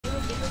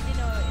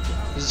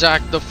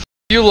Zach, the f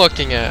you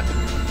looking at?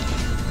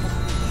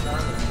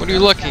 What are you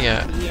looking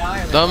at?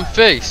 Dumb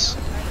face.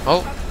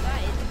 Oh.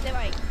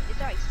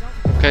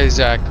 Okay,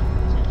 Zach.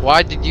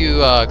 Why did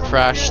you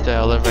crash the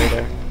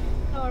elevator?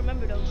 No, I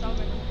remember those. I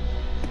remember.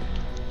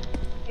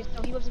 Okay,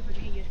 so he lives in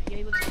Virginia. Yeah,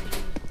 he lives in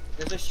Virginia.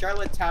 There's a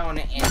Charlottetown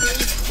and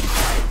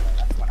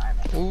that's what I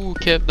meant. Ooh,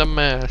 kept the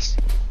mess.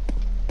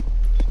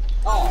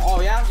 Oh,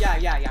 yeah?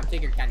 Yeah. I'm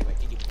taking your candy away.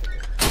 Take it.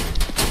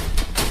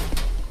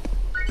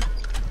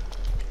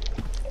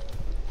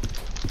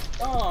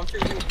 Oh, I'm sure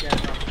you would get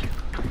it.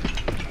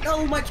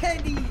 No, my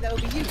candy! That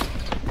would be you.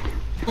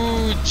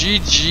 Ooh,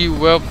 GG,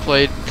 well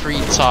played,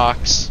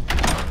 pre-talks.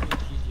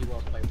 GG,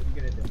 well played. What are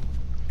you gonna do?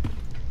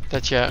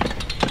 That's yeah.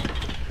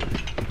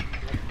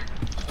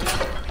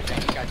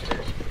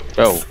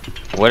 Bro,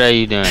 what are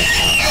you doing?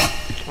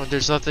 Oh,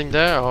 there's nothing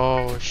there?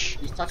 Oh,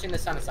 He's touching the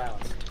Sound of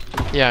Silence.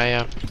 Yeah, I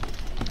am.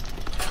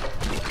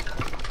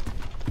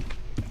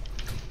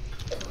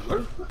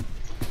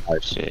 Oh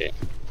shit.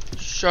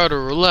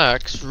 Shutter,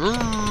 relax.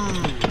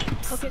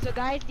 Okay, so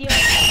guys, the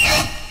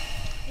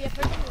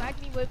person who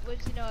hacked me was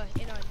in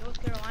North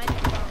Carolina.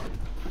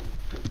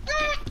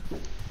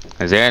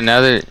 Is there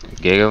another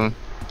giggle?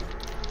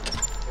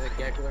 The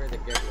giggler.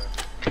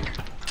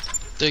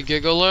 The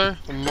giggler?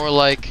 More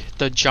like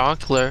the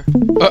jonkler.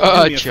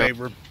 Do me a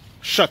favor.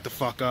 Shut the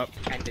fuck up.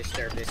 And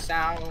disturb this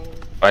sound.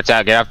 Watch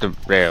out, get off the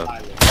rail.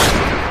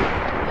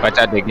 Watch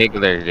out, the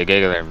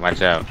giggler,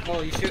 watch out.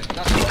 Oh, you shoot.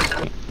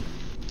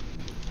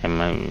 He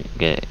might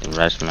get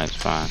rush my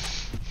spawn.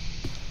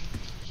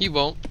 He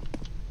won't.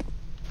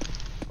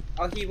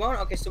 Oh, he won't?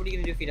 Okay, so what are you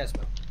gonna do if he does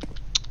go?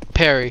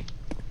 Parry.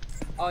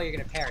 Oh, you're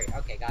gonna parry.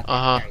 Okay, got that.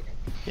 Uh-huh. Parry then.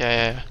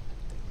 Yeah.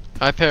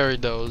 I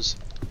parried those.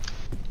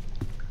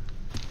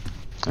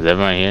 Is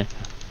everyone here?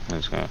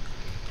 Let's go.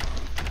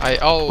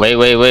 Oh. Wait.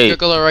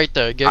 Giggler right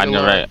there. Giggler On the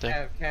right right.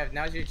 there. Kev,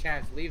 now's your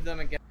chance. Leave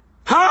them and get.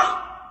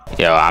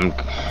 Yo,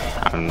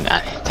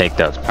 I take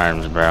those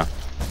perms, bro.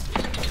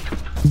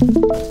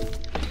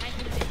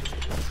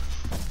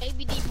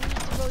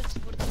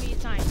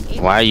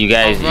 Why are you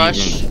guys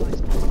rush?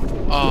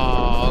 even...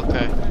 Oh,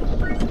 okay.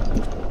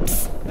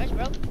 Rush,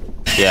 bro.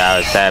 Yeah, I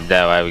was tabbed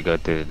out. Why we go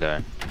through the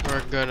door?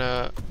 We're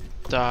gonna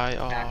die.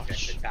 Oh,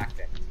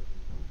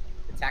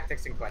 The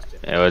tactics in question.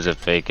 It was a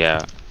fake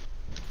out.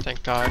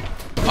 thank God.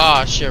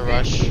 Ah, shit,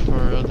 rush for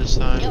real this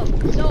time.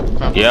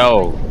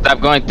 Yo,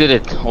 stop going through the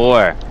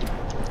door.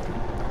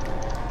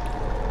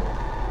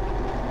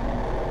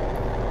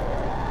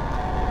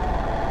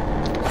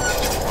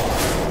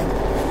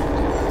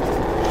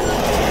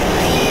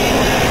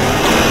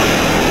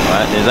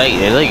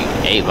 There's like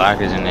 8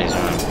 lockers in this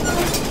room.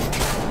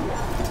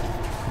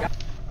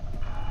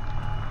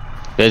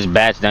 There's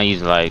bats, don't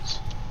use lights.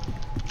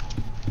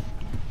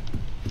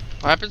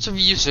 What happens if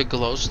you use a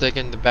glow stick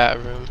in the bat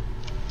room?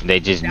 They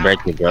just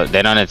break the glow.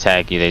 They don't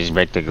attack you, they just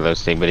break the glow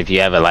stick. But if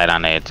you have a light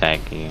on, they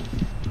attack you.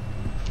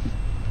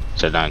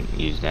 So don't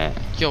use that.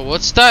 Yo,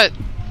 what's that?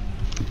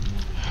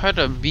 Heard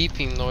a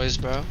beeping noise,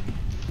 bro.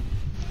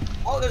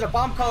 Oh, there's a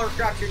bomb collar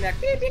across your neck.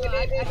 Beep, beep, beep,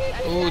 beep,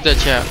 beep. Ooh, the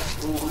chat.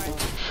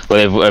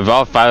 Well, if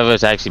all 5 of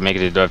us actually make it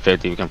to door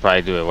 50, we can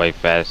probably do it way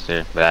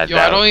faster. But Yo,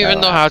 I don't even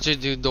know how to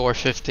do door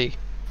 50.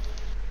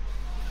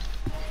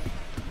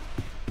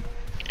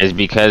 It's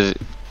because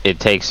it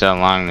takes so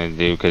long to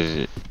do,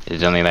 because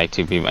it's only like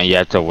 2 people, and you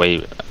have to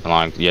wait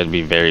long. You have to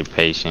be very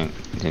patient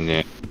to do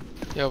it.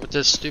 Yo, with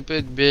this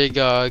stupid big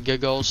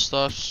giggle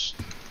stuff.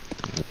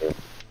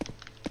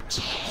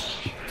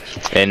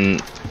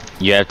 And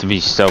you have to be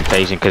so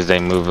patient because they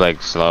move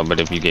like slow. But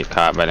if you get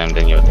caught by them,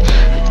 then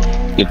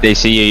if they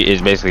see you,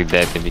 it's basically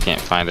death if you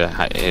can't find a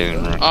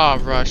hidden room. Ah,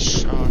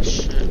 rush. Oh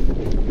shit.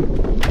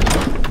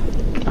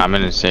 I'm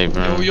in a safe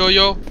room.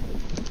 Yo.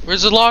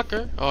 Where's the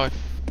locker? Oh,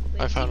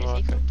 I found a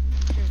locker.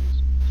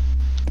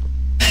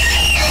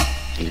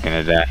 He's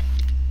gonna die.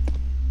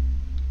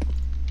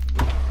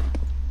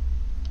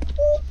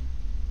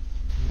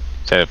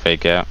 Is that a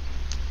fake out?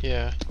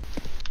 Yeah.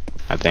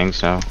 I think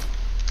so.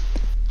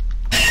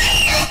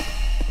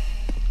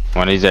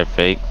 One of these are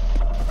fake.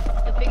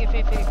 Fake.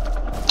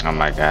 Oh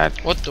my god.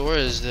 What door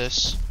is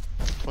this?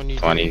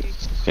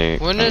 26.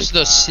 When is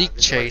the seek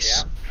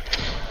chase?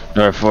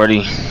 Door 40.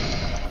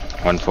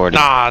 140.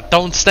 Nah,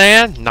 don't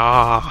stand.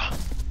 Nah.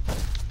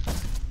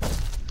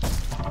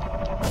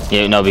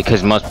 Yeah, no,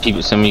 because most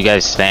people, some of you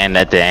guys stand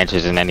at the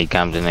entrance and then he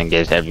comes in and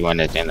gets everyone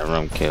that's in the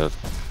room killed.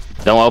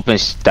 Don't open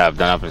stuff.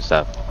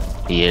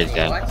 He hears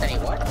them.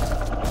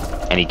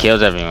 And he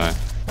kills everyone.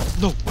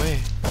 No way.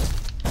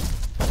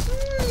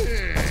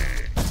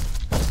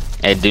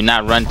 Hey, do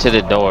not run to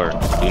the door.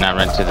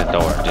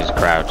 Just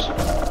crouch.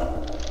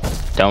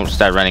 Don't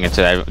start running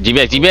into that.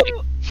 GBX.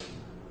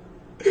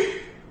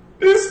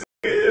 This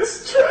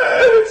is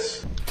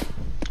trash.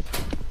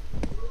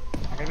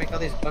 I'm gonna make all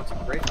these bugs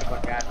break,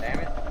 but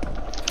goddammit.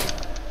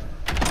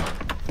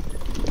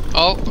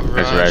 Oh,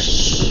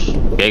 rush.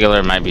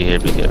 Giggler might be here.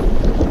 Be good.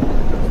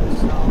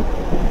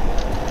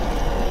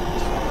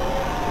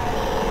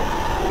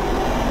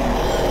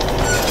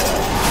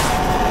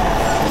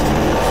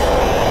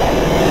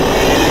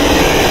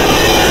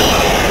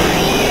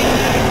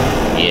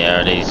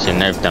 to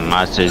nerf the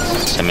monsters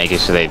to make it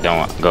so they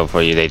don't go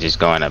for you. They just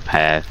go in a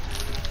path.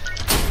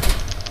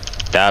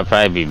 That would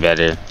probably be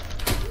better.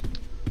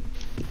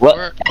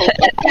 What? They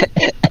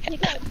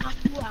gotta knock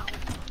you out.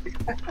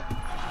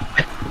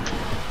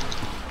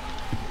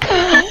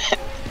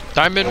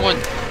 Diamond 1.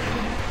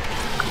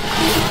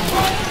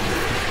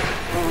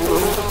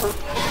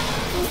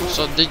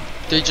 So they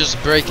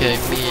just break it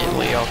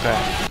immediately.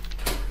 Okay.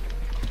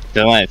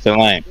 Still line, still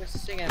line. You're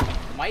singing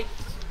Mike.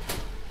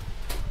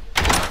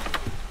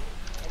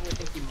 Everyone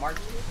think you marked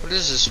me. What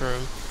is this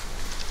room?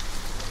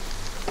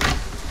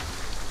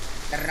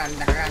 Dun, dun,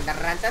 dun, dun, dun,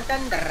 dun,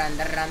 dun, dun, dun,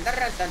 dun,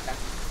 dun, dun.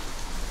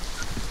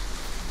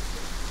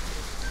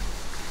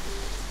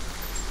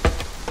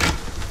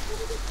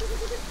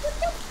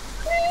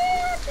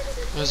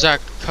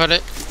 Zach, cut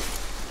it.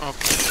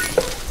 Okay.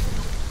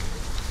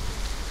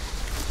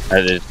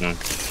 That is one.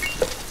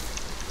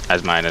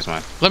 That's mine, that's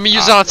mine. Let me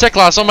use it on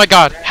Seklas. Oh my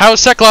god. How is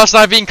Seklas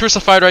not being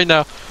crucified right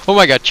now? Oh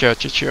my god, chill.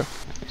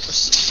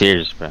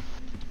 Serious, bro.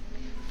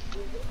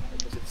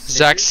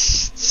 Zach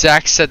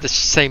said the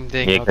same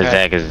thing. Yeah, because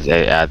okay. Zach is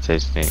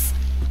autistic.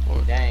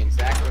 Dang,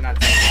 Zach, we're not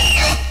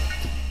I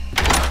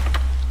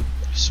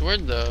swear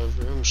the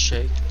room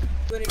shake.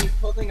 going to be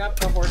pulling up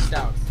the horse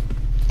down.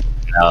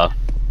 No.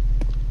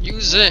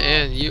 Use it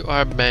and you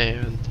are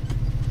banned.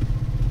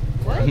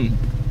 What?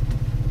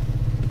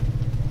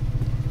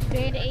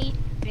 Ban 8.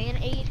 Ban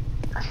 8.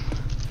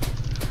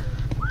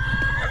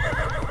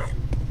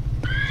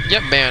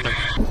 Yep, ban him.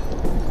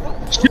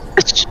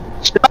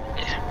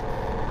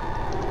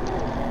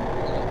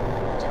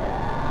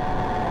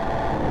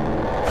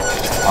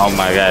 Oh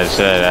my god,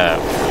 shut up.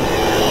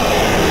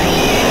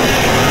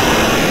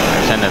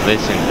 I'm trying to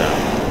listen, bro.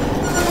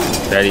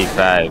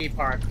 35. G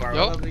Park, bro.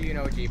 Yo. What level do you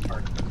know G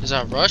Park? Is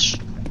that Rush?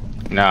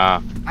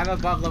 Nah. I'm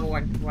above level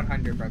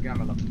 100, bro. Get on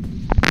my level.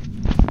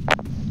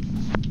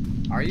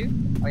 Are you?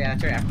 Oh yeah,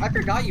 that's right. I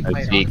forgot you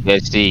played.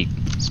 Let's see.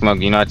 Smoke,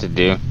 you know what to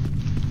do.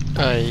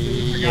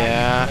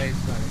 Yeah.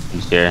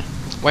 You sure?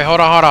 Wait, hold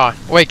on.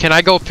 Wait, can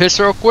I go piss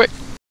real quick?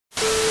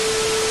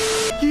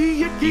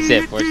 He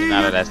said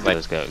Fortunato, that's like,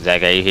 let's go.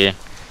 Zach, are you here?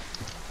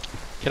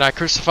 Can I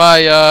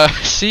crucify,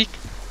 Seek?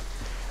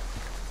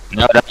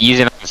 No, use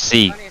it on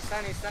Seek.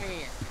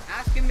 Sunny.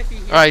 Ask him if he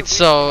hears Alright, the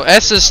so whistle.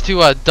 S is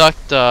to duck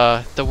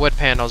the wood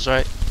panels,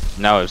 right?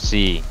 No,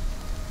 C.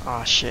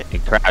 Oh shit. The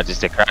crouch, it's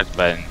the crouch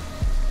button.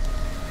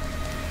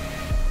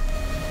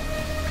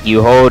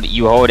 You hold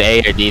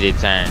A or D to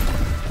turn.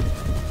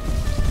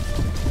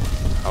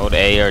 Hold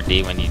A or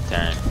D when you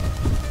turn.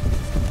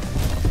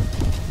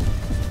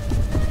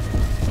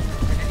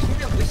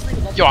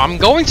 Yo, I'm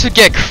going to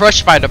get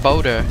crushed by the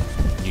boulder.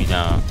 You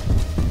know.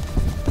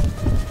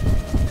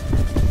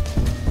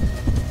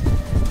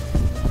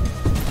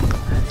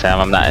 Tell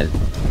him I'm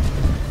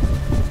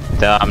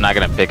not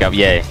gonna pick up.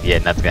 Yeah,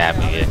 nothing's gonna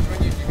happen. Yeah.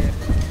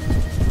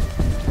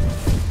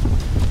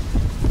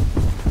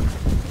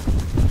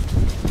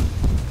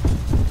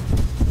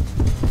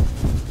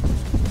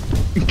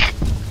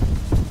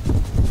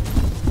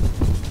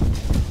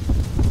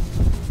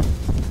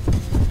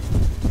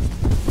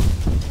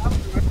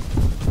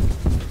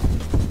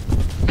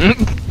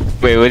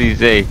 Wait, what did he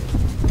say?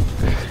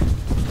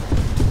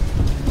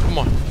 Come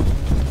on.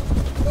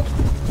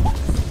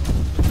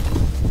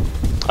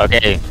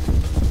 Okay.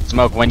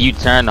 Smoke, when you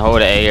turn,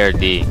 hold A or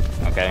D.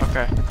 Okay?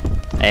 Okay.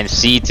 And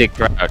C to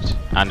crouch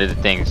under the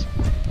things.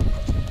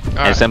 And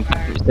Alright.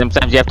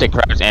 sometimes you have to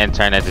crouch and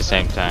turn at the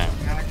same time.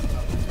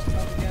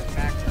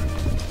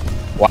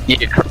 While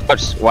you're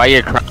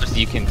crouched,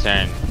 you can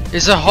turn.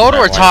 Is it hold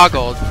or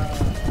toggled?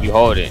 You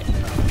hold it.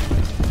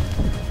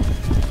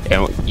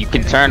 And you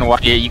can turn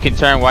while you're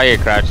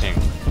crouching.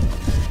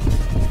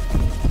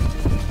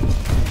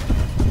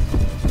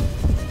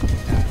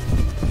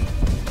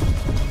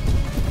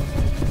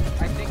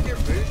 I think your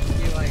boots would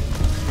be like,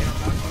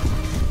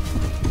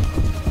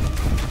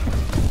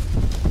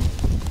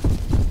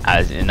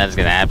 And that's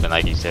gonna happen,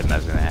 like you said,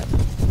 that's gonna happen.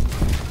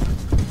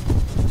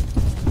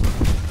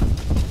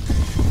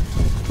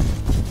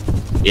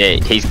 Yeah,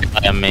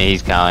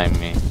 he's calling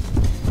me.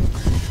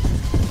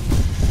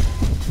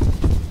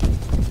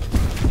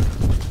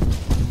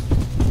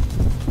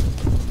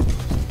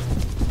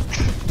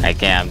 I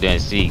can't, I'm doing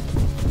C.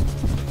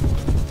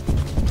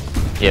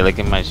 Yeah, look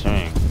at my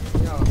stream.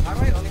 Yo, how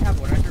do I only have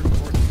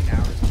 114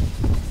 hours?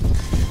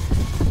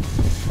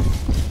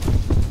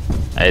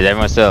 Hey, is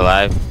everyone still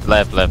alive?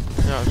 Left. No,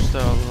 I'm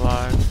still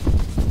alive.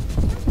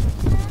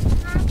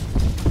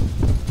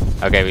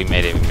 Okay, we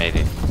made it.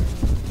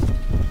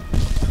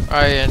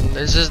 Alright, and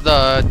this is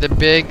the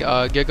big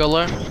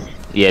giggler.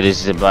 Yeah, this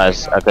is the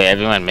bus. Okay,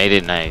 everyone made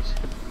it nice.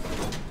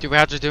 Do we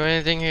have to do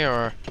anything here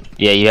or?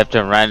 Yeah, you have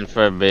to run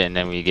for a bit and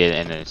then we get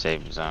in the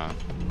safe zone.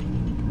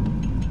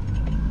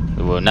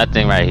 Well,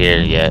 nothing right here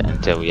yet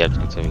until we. Turn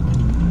right.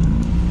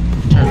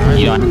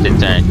 You don't have to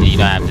turn. You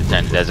don't have to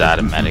turn. It does it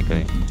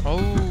automatically. Oh.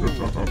 Do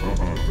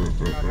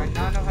I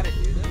not know how to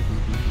do this?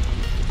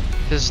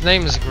 His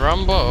name is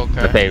Grumble.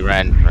 Okay. Okay,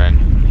 run.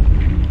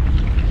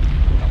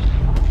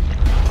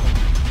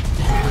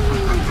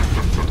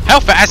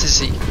 How fast is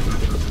he?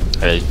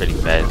 Oh, he's pretty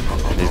fast.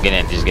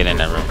 Just get in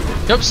that room.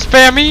 Yep,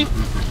 spam me.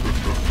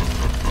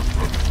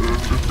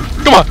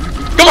 Come on,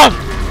 come on,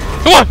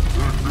 come on.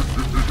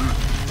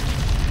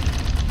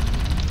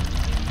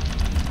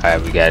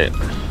 Alright, we got it.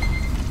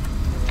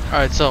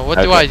 Alright, so what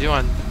do Okay. I do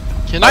on?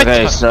 Can I?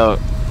 Okay, so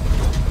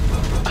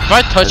If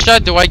I touch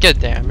that, do I get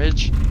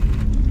damage?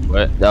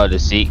 what? Oh, the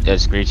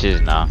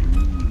screeches? No.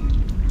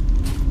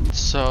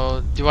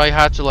 So do I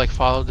have to like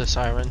follow the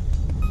siren?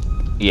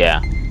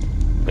 Yeah,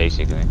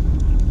 basically.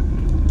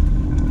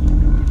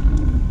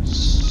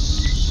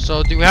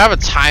 So do we have a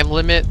time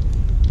limit?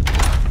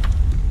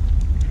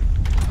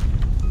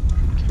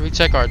 Can we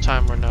check our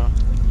timer now?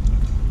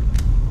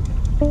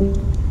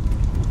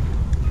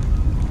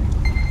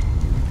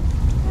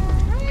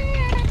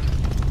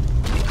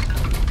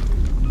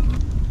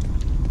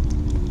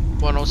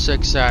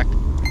 .106 Zach.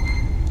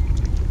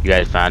 You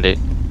guys found it?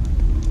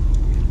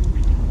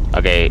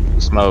 Okay,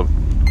 Smoke.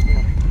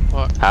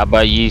 What? How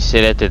about you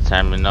sit at the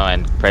terminal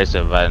and press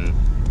a button?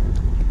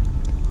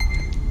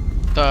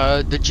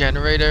 The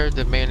generator,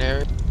 the main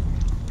area.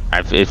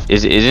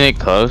 Isn't it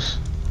close?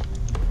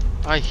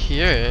 I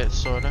hear it,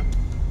 sorta.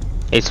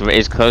 It's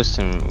close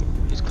to.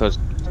 It's close.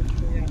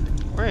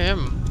 Where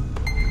am?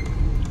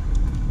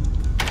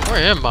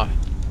 Where am I? I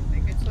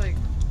think it's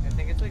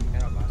like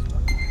Metal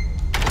Basketball.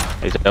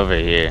 It's over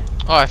here.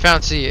 Oh, I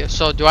found C.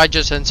 So do I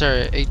just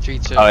enter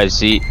 832? Oh, I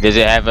see. Does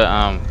it have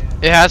a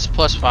It has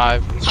 +5.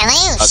 Hello,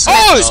 Okay,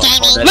 Sirius so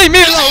Gaming. Leave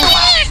me alone!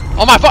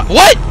 Oh my fuck!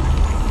 What?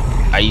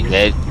 Are you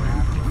dead?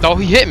 No,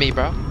 he hit me,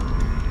 bro.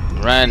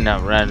 Run now,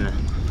 run.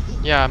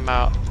 Yeah, I'm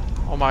out.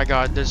 Oh my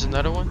god, there's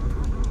another one?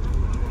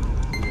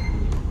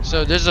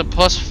 So there's a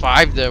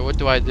 +5 there, what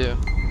do I do?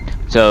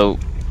 So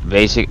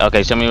basic.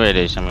 Okay, show me where it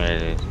is. Show me where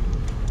it is.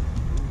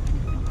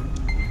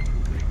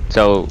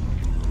 So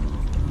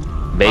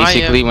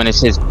basically, when it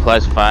says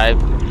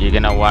 +5, you're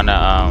gonna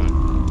wanna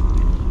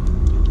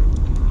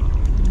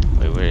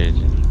Wait, where is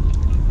it?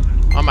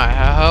 I'm at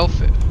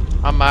health.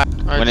 I'm at.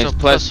 Alright, When so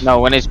it's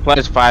when it's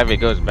 +5, it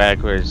goes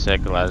backwards,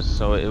 seculars.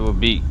 So it will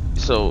be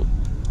so.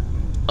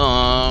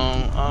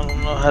 I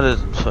don't know how to.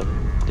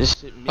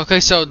 This. Okay,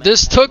 so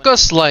this took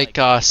us like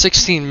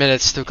 16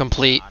 minutes to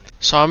complete.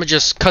 So I'm gonna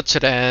just cut to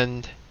the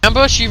end.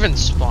 Ambush even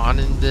spawn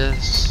in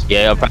this?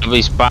 Yeah, he'll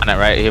probably spawn it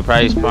right. He'll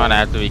probably spawn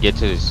after we get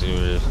to the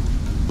sewers.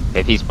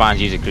 If he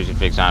spawns, use a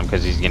crucifix on him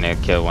because he's gonna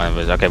kill one of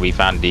us. Okay, we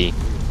found D.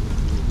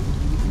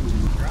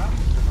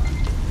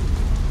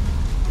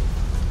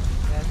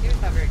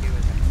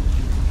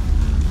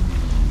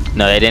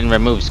 No, they didn't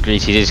remove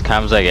Screech. He just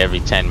comes like every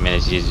 10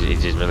 minutes. He's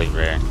just really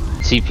rare.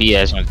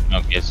 CPS when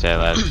Smoke gets that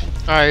last.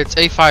 Alright, it's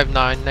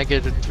A59,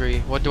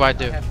 -3. What do I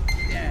do?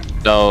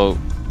 So,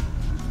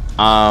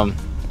 I'm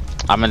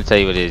gonna tell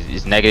you what it is.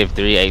 It's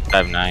 -3,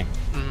 859.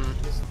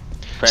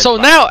 So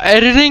now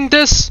editing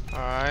this,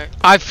 alright,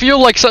 I feel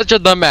like such a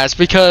dumbass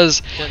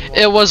because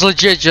it was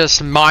legit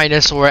just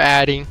minus or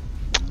adding.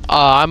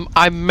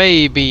 I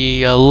may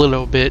be a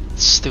little bit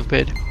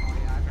stupid.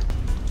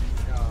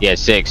 Yeah,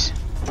 6.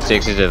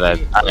 6 is the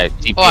left. Alright,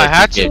 CPS. Oh, I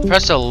had to CPS.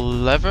 press a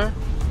lever?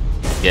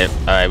 Yep.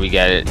 Alright, we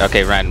got it.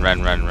 Okay, run.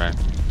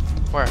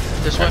 Where?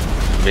 This way?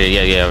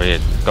 Yeah, over here.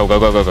 Go.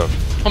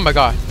 Oh my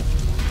god.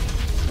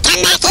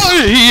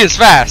 Oh, he is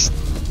fast!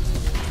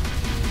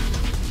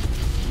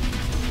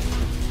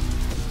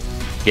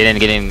 Get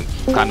in.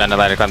 Climb down the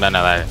ladder.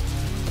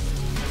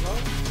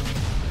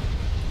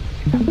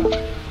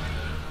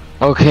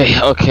 Okay.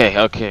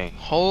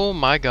 Oh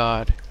my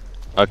god.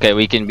 Okay,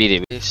 we can beat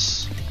it.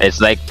 This.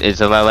 It's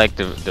a lot like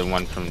the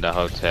one from the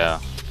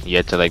hotel. You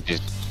have to like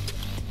just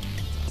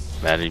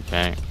battery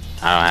pack.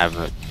 I don't have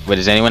a. But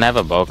does anyone have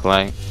a bulk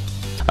light?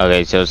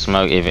 Okay, so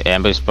Smoke. If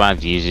ambush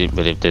spawns, use it.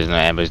 But if there's no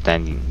ambush,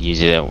 then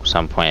use it at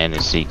some point in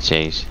the seek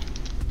chase.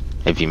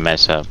 If you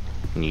mess up,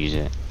 use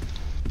it.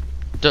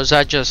 Does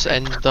that just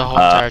end the whole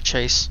entire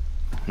chase?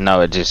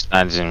 No, it just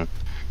stuns him.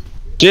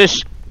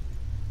 Just.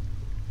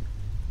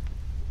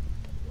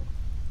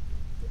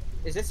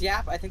 Is this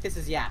Yap? I think this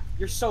is Yap.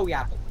 You're so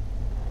yapping.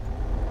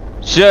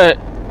 Shut.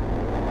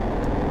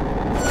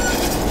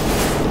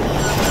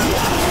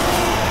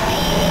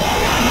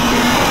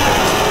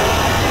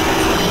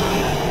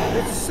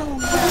 It's so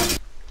Yap.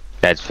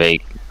 That's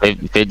fake.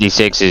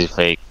 56 is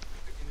fake.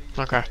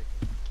 Okay.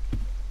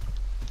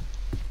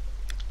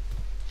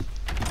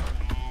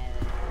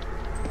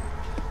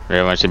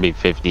 Real one should be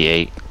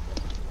 58.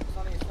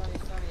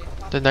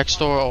 The next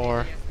door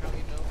or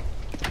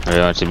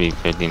Real one should be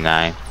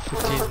 59.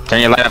 15? Turn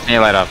your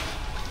light off.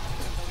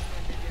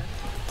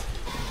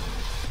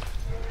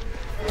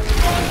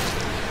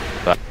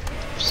 But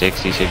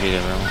 60 should be the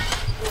real one.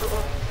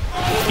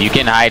 You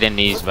can hide in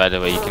these, by the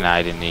way. You can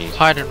hide in these.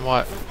 Hide in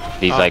what?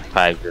 These like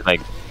pipes.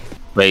 Like,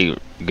 wait,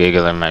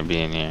 Giggler might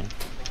be in here.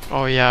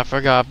 Oh yeah, I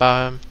forgot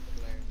about him.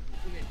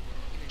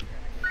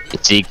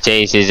 Seek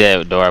chase is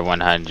at door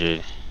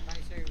 100.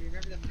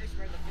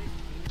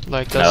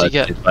 Like, does he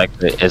get?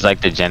 It's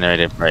like the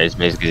generator part. It's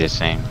basically the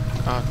same.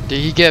 Did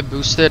he get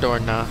boosted or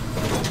not?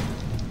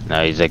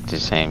 No, he's like the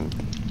same.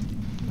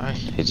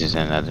 He's just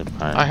in another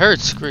part. I heard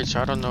Screech.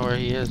 I don't know where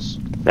he is.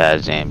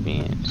 That's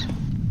ambience.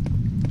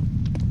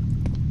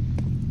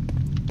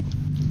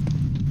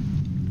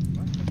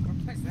 What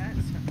was that?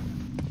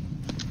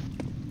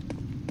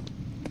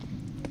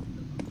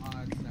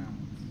 Odd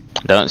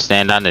sounds. Don't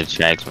stand on the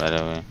tracks, by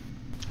the way.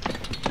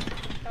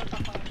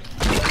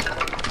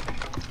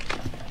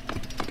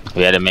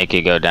 We had to make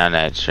it go down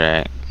that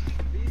track.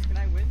 Please, can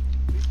I win?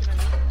 Please, can I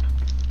win?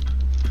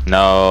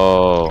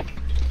 No.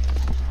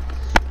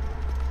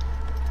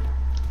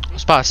 I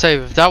was about to say,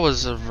 if that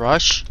was a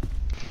rush,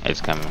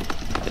 It's coming.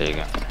 There you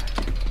go.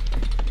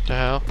 the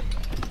hell?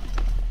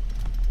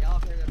 Y'all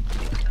heard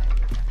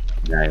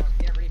it. Nice.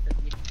 Get ready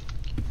for me.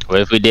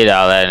 What if we did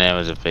all that and it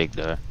was a fake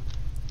door?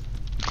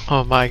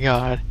 Oh my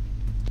god.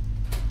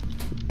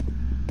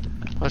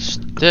 What's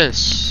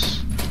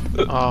this?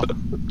 Oh.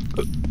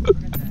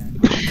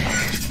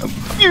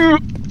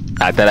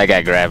 I thought I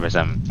got grabbed or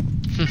something.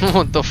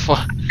 What the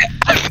fuck?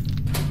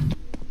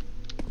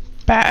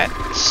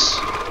 Bats.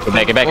 Get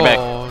back, get back, get back.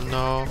 Oh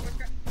no.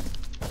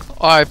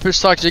 Alright, Push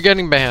Talks, you're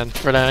getting banned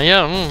for that.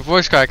 Yeah,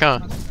 voice crack, huh?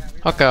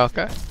 Okay,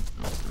 okay.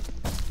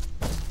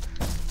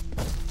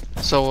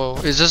 So,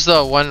 is this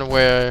the one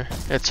where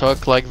it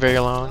took like very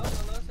long?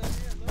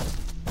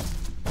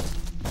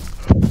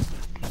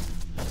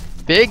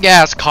 Big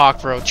ass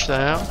cockroach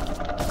there.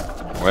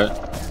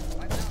 What?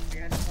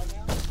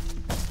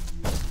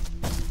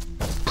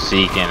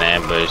 Seek and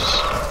ambush.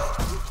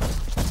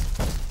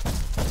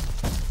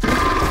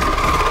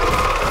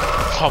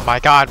 Oh my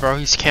god, bro,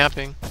 he's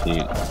camping.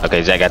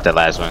 Okay, Zach got the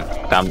last one.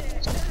 Come,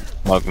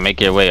 well,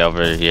 make your way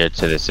over here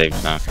to the safe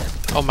zone.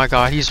 Oh my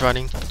god, he's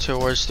running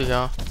towards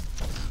the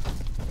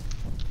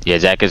Yeah,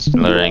 Zach is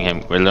luring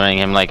him. We're luring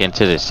him like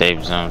into the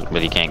safe zone,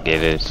 but he can't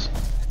get us.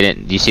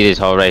 You see this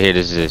hole right here?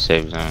 This is the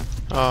safe zone.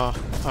 Oh,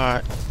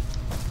 alright.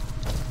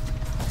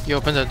 You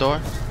open the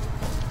door?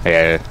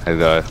 Yeah, let's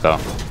go, let's go.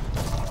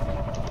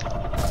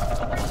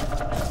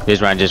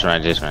 Just run, just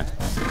run, just run.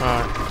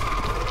 Alright.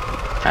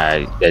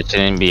 Alright, there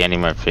shouldn't be any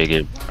more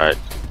figure parts.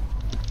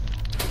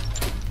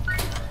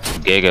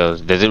 Giggles.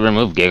 Does it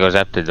remove giggles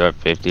after door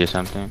 50 or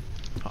something?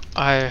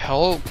 I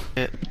hope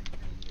it.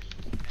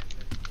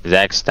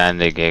 Zach stunned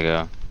the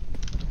giggle.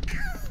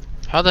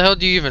 How the hell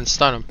do you even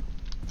stun him?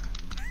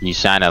 You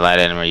shine a light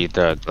at him or you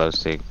throw a glow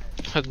stick.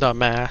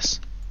 Dumbass.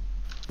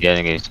 You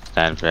gotta get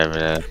stunned forever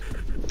though.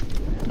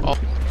 Oh.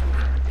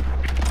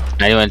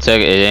 Anyone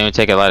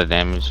take a lot of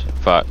damage?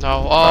 Fuck.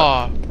 No,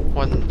 oh.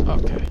 One,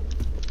 okay.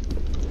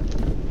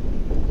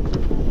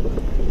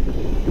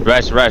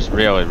 Rush, rush,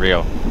 real,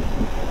 real.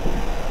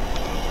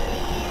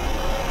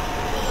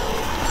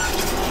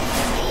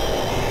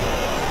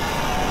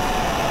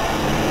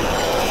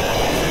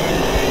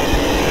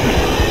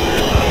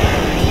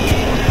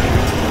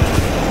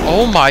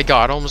 Oh my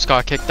god, almost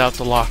got kicked out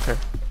the locker.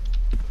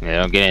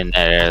 Yeah, don't get in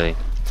that early.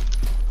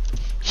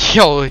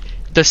 Yo,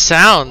 the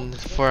sound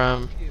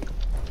for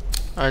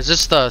is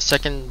this the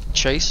second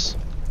chase?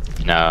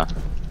 No,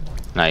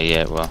 not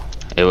yet. Well,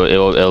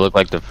 it'll look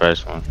like the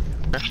first one.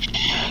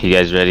 You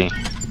guys ready?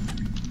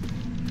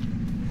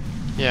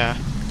 Yeah.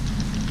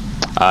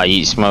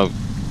 Eat smoke.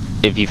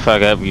 If you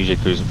fuck up, use your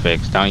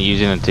crucifix. Don't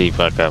use it until you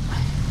fuck up.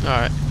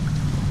 Alright.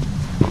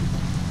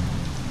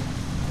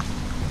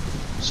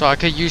 So I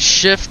could use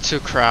shift to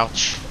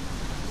crouch.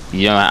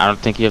 You know, I don't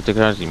think you have to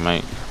crouch. You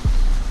might.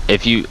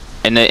 If you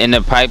in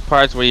the pipe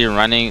parts where you're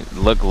running,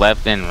 look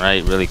left and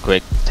right really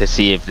quick to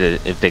see if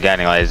the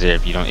guiding light is there.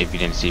 If you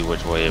didn't see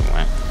which way it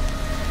went.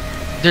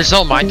 There's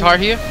no minecart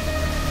here?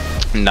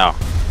 No.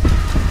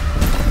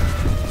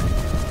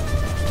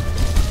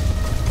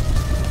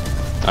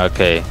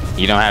 Okay,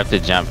 you don't have to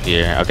jump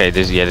here. Okay,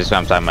 this is what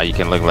I'm talking about. You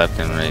can look left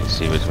and right,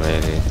 see which way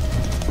it is.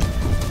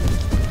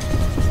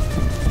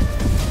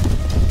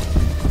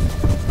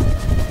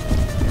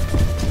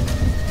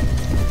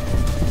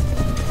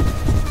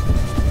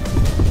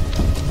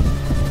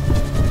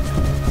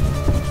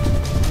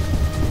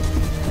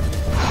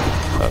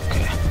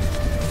 Okay.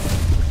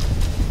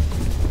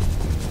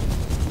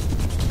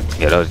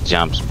 Yeah, those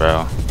jumps,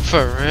 bro.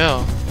 For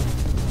real.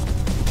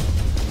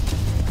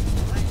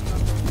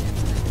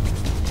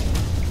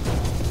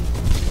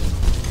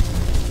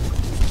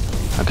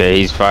 Okay,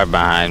 he's far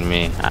behind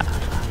me. Is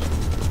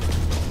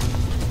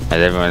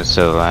everyone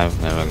still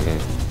alive? Never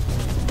good.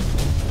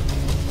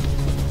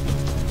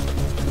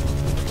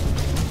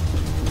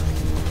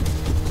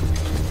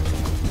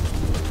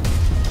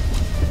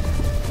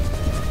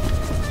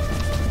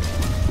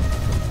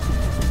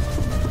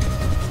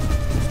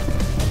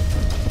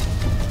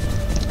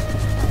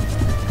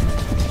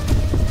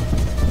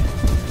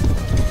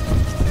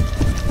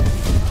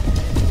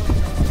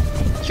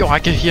 Yo, I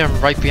can hear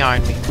him right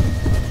behind me.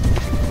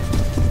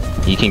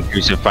 You can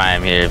crucify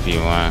him here if you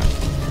want.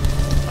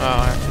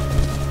 Alright.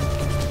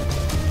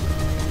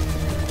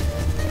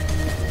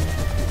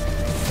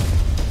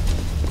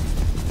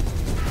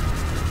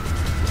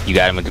 You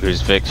got him with the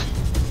crucifix?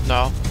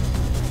 No.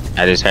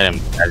 I just heard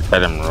him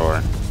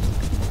roar.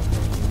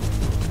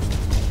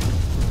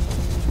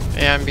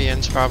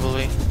 Ambience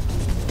probably.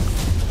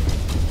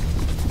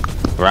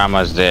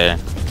 Rama's there.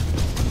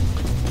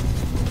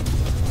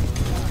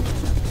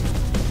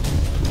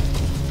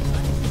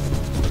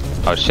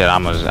 Oh shit, I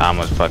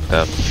almost fucked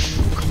up.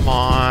 Come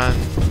on.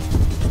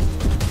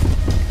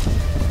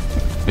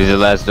 This is the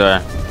last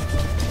door.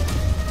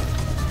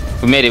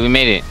 We made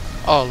it.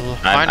 Oh,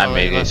 finally, I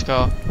made let's it.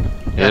 go.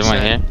 Is there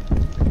one here?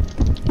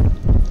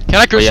 Can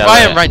I crucify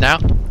him right now?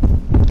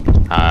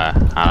 I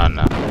don't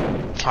know.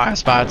 I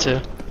was about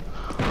to.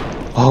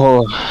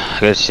 Oh,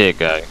 good shit,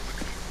 guy.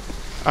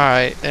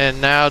 Alright, and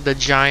now the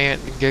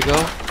giant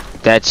giggle.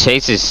 That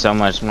chase is so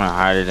much more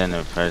harder than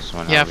the first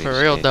one. Yeah, Holy for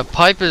real. shit. The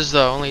pipe is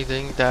the only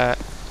thing that...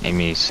 Give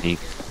me a seek.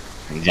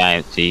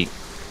 Giant seek.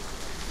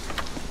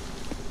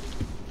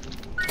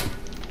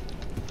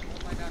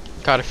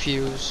 Got a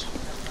fuse.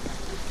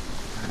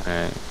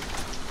 Alright.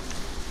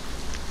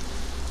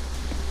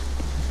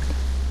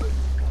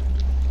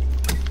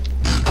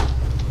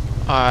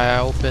 I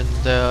opened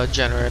the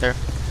generator.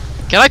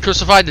 Can I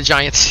crucify the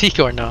giant seek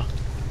or no?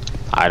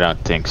 I don't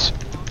think so.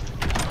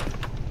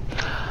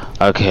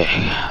 Okay,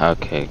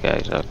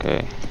 guys,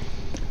 okay.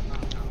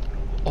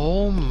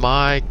 Oh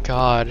my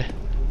god.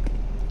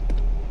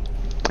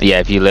 Yeah,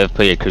 if you live,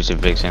 put your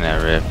crucifix in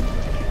that rip.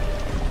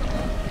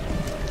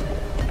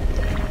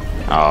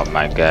 Oh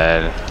my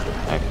god.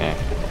 Okay.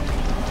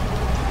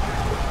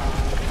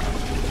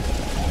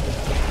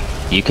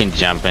 You can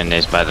jump in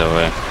this, by the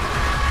way.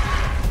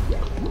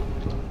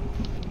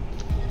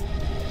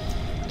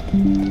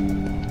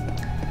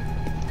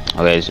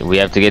 Okay, so we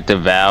have to get the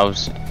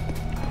valves.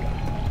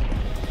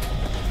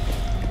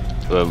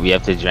 But we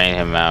have to drain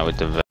him out with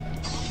the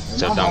valves.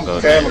 So don't go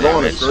near the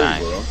red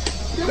sign.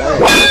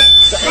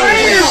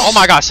 Oh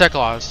my god,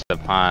 Seklos. The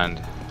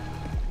pond.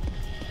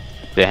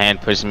 The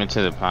hand pushed him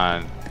into the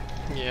pond.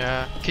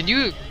 Yeah. Can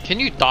you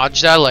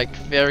dodge that like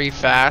very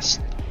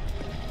fast?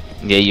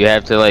 Yeah, you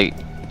have to like,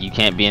 you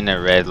can't be in the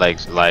red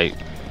like light.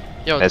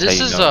 Yo, That's this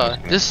how you is know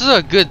this is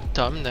a good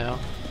thumbnail.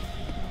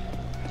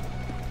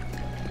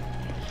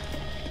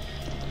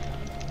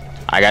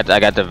 I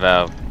got the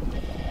valve.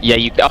 Yeah,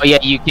 you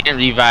can't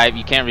revive.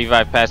 You can't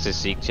revive past the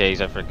seek chase.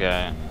 I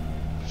forgot.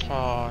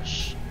 Oh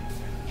sh.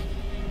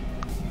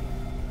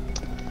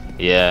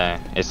 Yeah,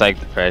 it's like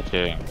the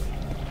pressure.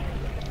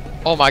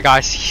 Oh my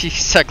gosh, he's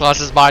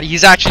Seklos' body.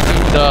 He's actually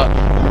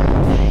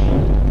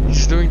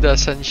doing the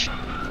ascension.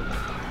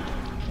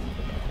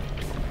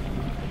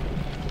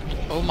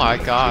 Oh my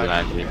god.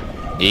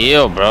 200.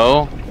 Deal,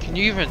 bro. Can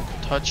you even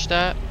touch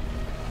that?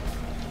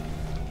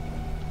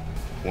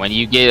 When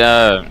you get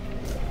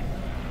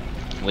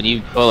when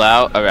you pull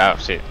out, or oh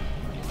shit.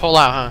 Pull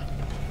out,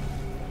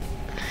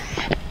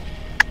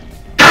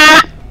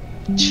 huh?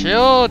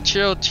 Chill.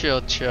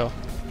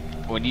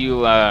 When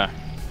you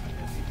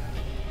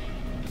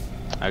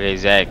okay,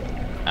 Zach,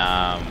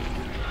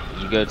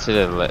 you go to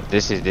the left.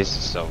 This is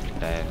so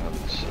bad.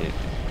 Holy shit.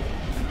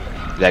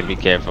 Zach, be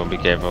careful.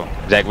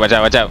 Zach, watch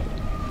out.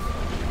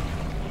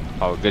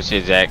 Oh, good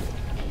shit, Zach.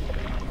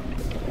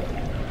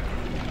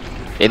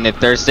 In the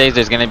third stage,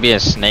 there's gonna be a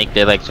snake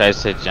that like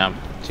tries to jump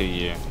to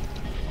you.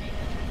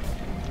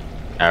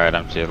 Alright,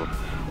 I'm chill.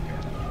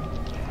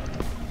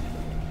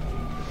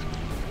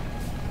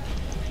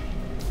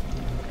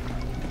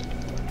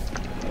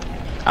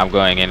 I'm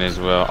going in as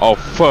well. Oh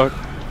fuck!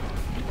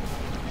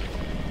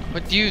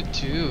 What do you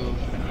do?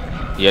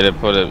 You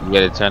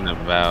gotta turn the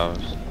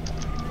valves.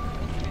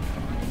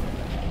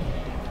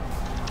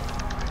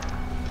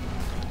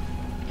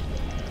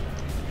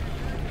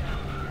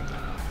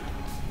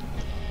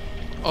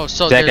 Oh,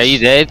 so Zach, are you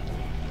dead?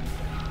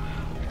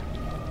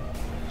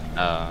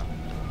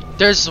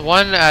 There's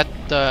one at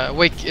the...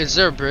 Wait, is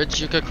there a bridge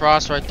you could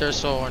cross right there,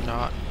 so or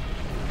not?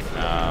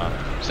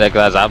 Zach,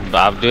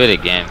 I'll do it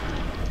again.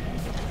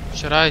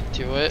 Should I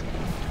do it?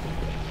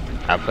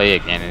 I'll play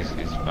it again, it's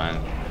fun.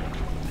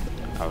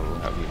 I'll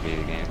repeat it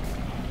again.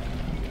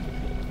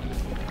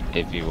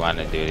 If you want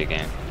to do it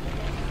again.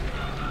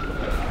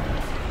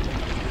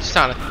 He's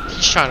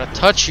trying to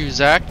touch you,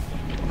 Zach.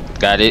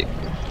 Got it.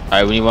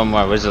 Alright, we need one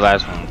more. Where's the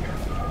last one?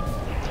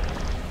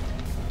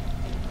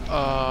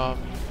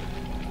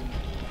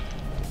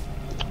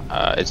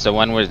 It's the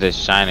one where it's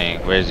shining.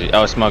 Where is it?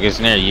 Oh, Smoke, it's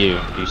near you.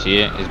 You see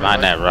it? It's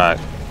behind that rock.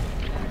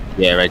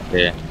 Yeah, right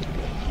there.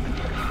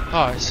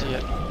 Oh, I see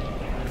it.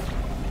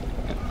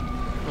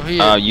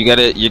 Well,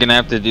 you're gonna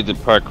have to do the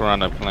parkour on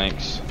the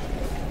planks.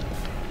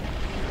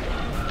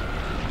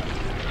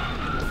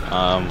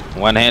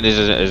 One hand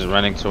is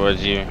running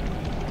towards you.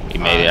 You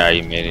made it. Alright,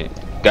 you made it.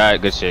 Got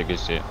it. Good shit.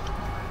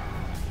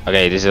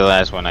 Okay, this is the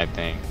last one, I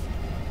think.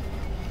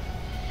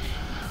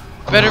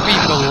 better be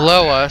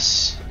below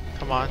us.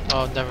 Come on.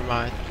 Oh, never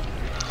mind.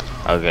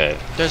 Okay.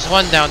 There's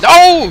one down there.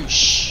 Oh,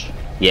 shh.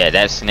 Yeah,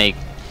 that snake.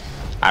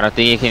 I don't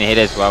think it can hit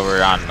us while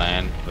we're on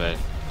land, but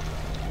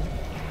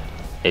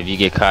if you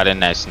get caught in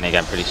that snake,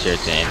 I'm pretty sure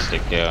it's an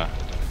insta kill.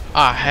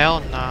 Ah,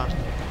 hell nah.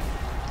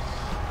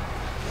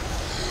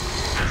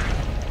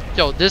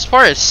 Yo, this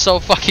part is so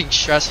fucking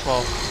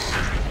stressful.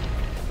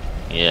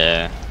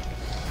 Yeah.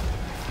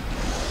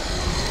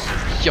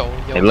 Yo.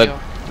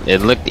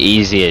 It looked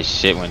easy as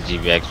shit when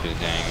GBX was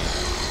doing it.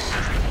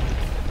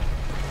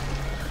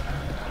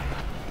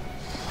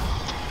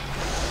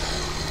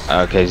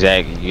 Okay,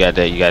 Zach, you got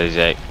that. You got it,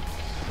 Zach.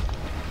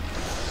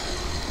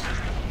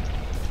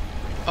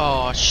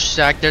 Oh,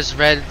 Zach, there's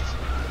red.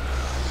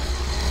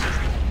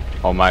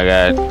 Oh my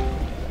god.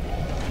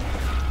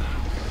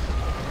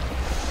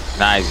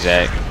 Nice,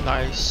 Zach.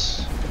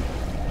 Nice.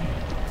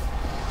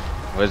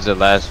 Where's the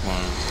last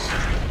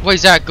one? Wait,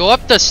 Zach, go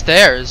up the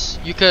stairs.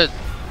 You could.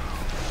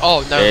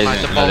 Oh, never mind.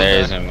 The No, boulder. there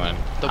isn't one.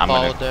 The I'm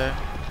gonna- boulder.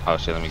 Oh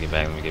shit, let me get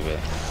back. Let me get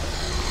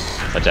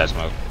back. Watch out,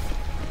 Smoke.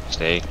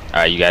 Stay.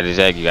 Alright, you got it,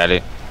 Zach. You got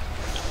it.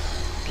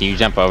 Can you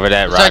jump over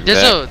that rock? Zach,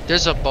 Zach?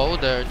 there's a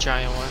boulder,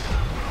 giant one.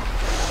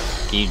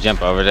 Can you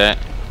jump over that?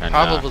 Or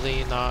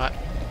Probably not.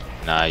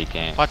 Nah, you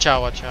can't. Watch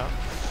out, watch out.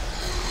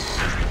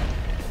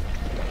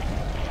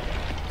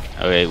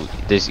 Okay,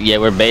 yeah,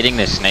 we're baiting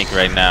the snake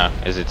right now.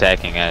 It's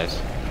attacking us.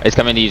 It's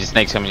coming to you. The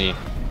snake's coming to you.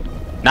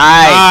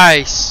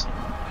 Nice. Nice.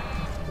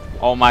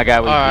 Oh my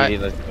god, we Alright. did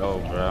it. Let's go,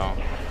 bro.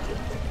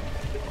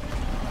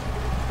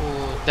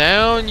 Ooh,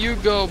 down you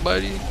go,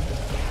 buddy.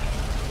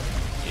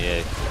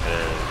 Yes,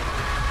 sir.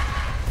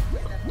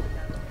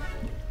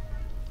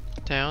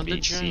 Down the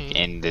Be seek drain.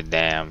 in the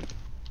dam.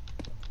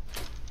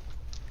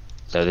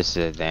 So this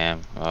is a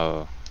dam.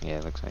 Oh, yeah,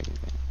 it looks like it.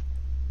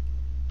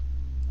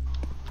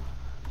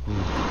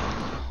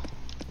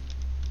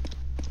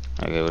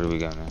 Okay, where do we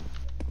go now?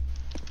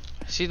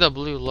 I see the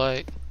blue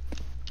light.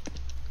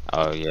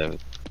 Oh yeah.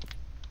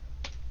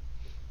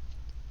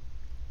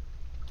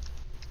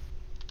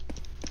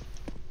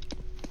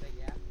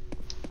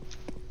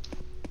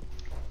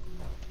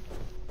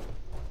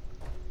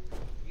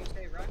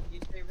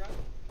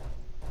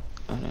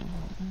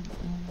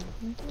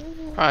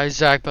 Alright,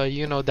 Zach, but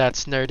you know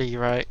that's nerdy,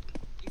 right?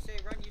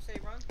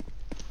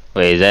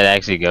 Wait, is that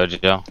actually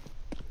Gojo?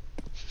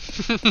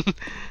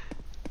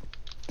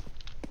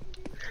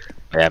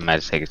 Yeah, I might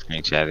just take a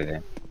screenshot of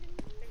it.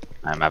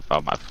 Alright, my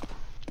fault, my fault.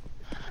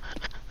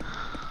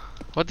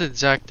 What did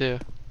Zach do?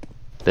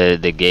 The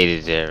gate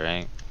is there,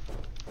 right?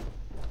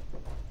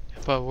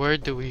 But where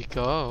do we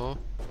go?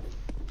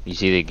 You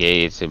see the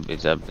gate?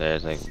 It's up there.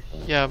 It's like.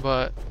 Yeah,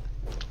 but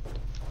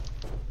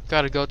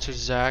gotta go to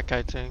Zach,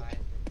 I think.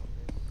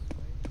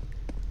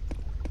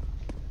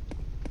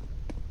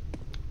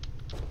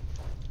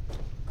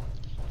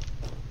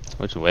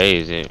 Which way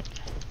is it?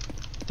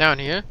 Down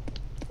here?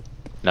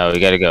 No, we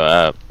gotta go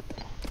up.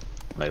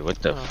 Wait, what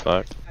the Oh.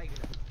 fuck?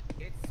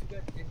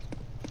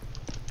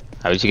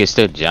 How about you can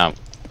still jump?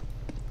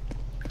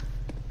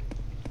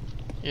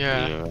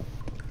 Yeah.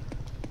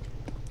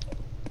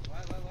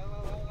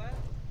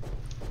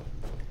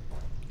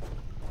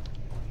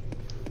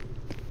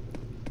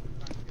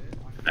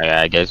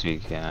 I guess we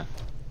can.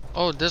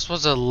 Oh, this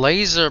was a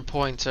laser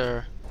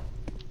pointer.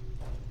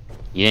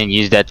 You didn't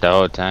use that the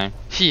whole time?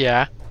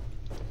 Yeah.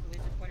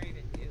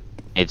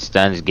 It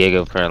stuns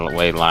Giga for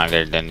way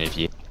longer than if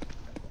you.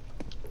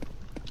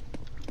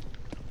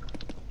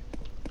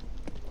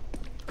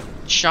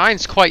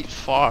 Shines quite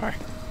far.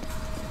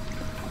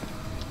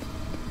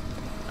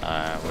 We're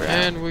out.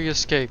 And we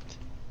escaped.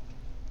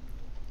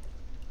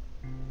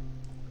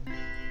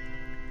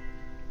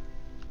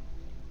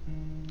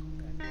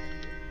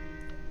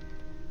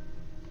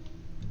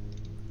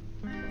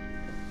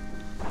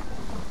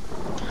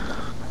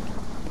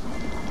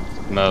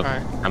 Smoke,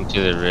 Alright. come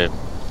to the rip.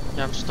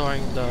 Yeah, I'm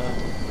storing the...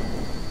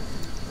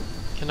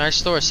 Can I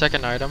store a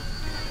second item?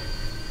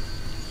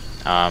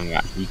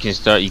 You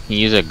can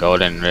use a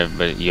golden rip,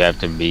 but you have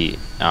to beat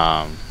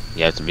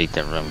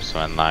the rooms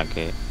to unlock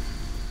it.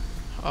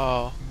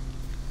 Oh.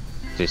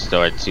 To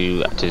store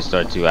two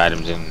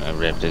items in a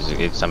rift,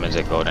 it summons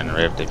a golden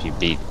rift if you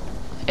beat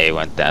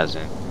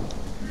A1000.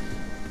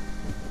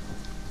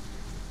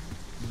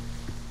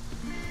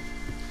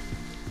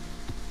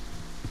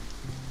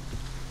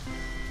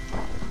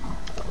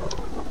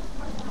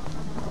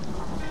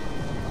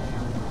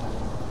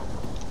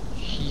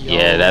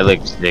 Yeah, that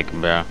looks sick,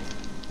 bro.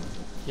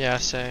 Yeah,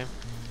 same.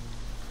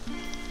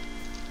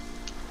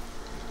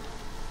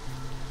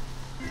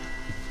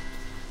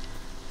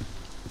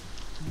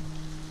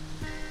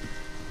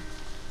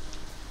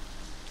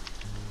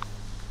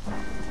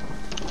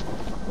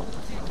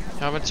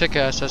 I'm gonna take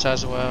a SS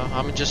as well.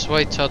 I'm gonna just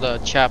wait till the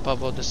chat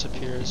bubble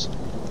disappears.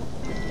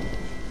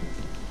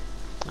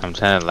 I'm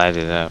trying to light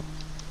it up.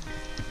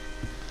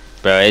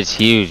 Bro, it's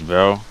huge,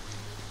 bro.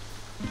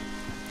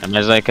 And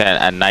there's like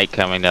a knight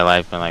coming to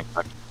life and like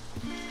fuck.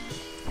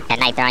 A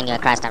knight throwing you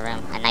across the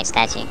room. A knight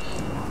statue.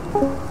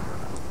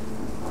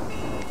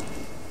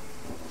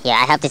 Yeah,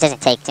 I hope this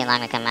doesn't take too long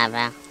to come out,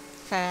 bro.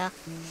 For real.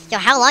 Yo,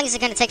 how long is it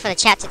gonna take for the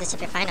chat to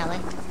disappear finally?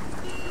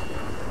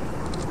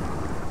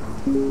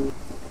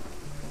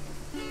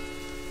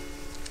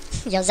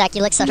 Yo, Zach,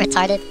 you look so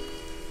retarded.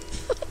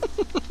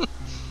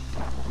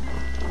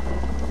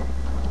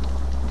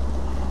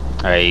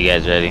 Alright, you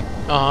guys ready?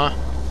 Uh-huh.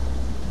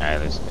 Alright,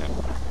 let's go.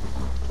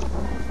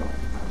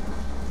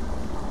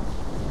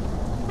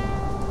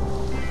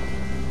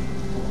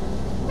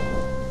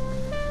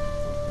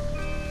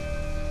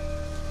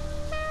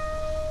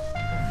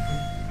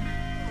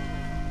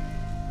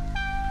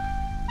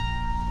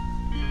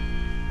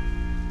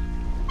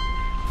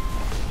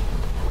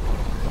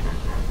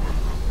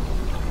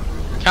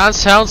 Kind of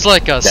sounds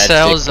like a That's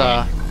sales.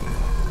 the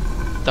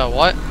The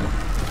what?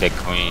 The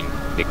queen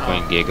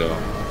giggle.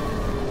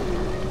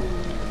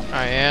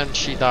 Alright, and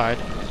she died.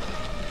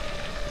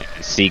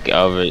 Seek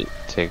over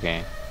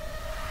ticking.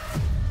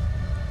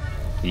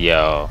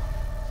 Yo.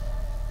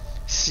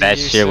 That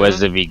shit was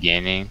the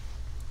beginning.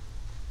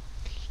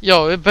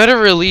 Yo, it better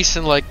release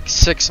in like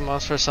 6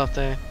 months or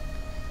something.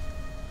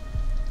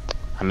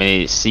 I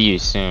mean, see you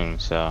soon,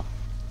 so.